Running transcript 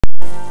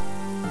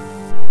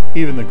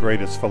Even the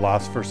greatest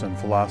philosophers and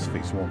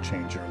philosophies won't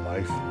change your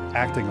life.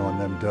 Acting on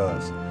them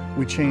does.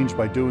 We change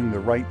by doing the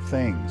right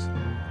things.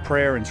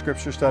 Prayer and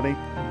scripture study,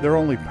 they're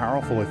only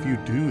powerful if you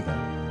do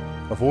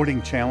them.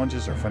 Avoiding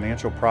challenges or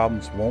financial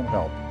problems won't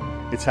help.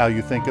 It's how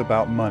you think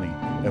about money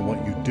and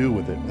what you do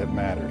with it that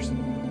matters.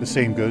 The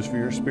same goes for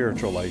your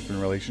spiritual life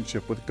and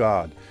relationship with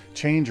God.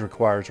 Change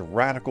requires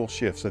radical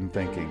shifts in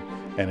thinking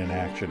and in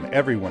action.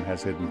 Everyone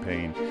has hidden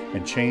pain,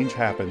 and change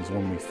happens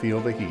when we feel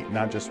the heat,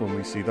 not just when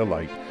we see the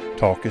light.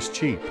 Talk is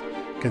cheap.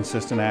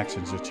 Consistent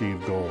actions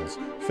achieve goals.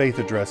 Faith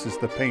addresses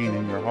the pain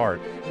in your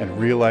heart, and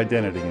real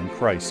identity in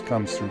Christ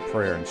comes through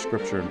prayer and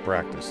scripture and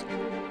practice,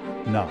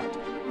 not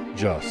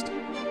just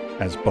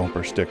as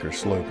bumper sticker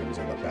slogans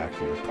on the back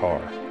of your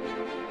car.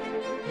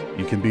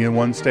 You can be in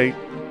one state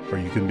or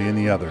you can be in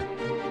the other,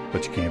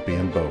 but you can't be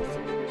in both.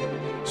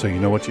 So you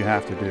know what you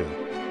have to do.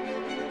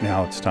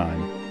 Now it's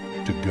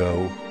time to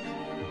go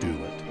do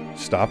it.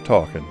 Stop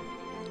talking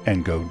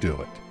and go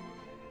do it.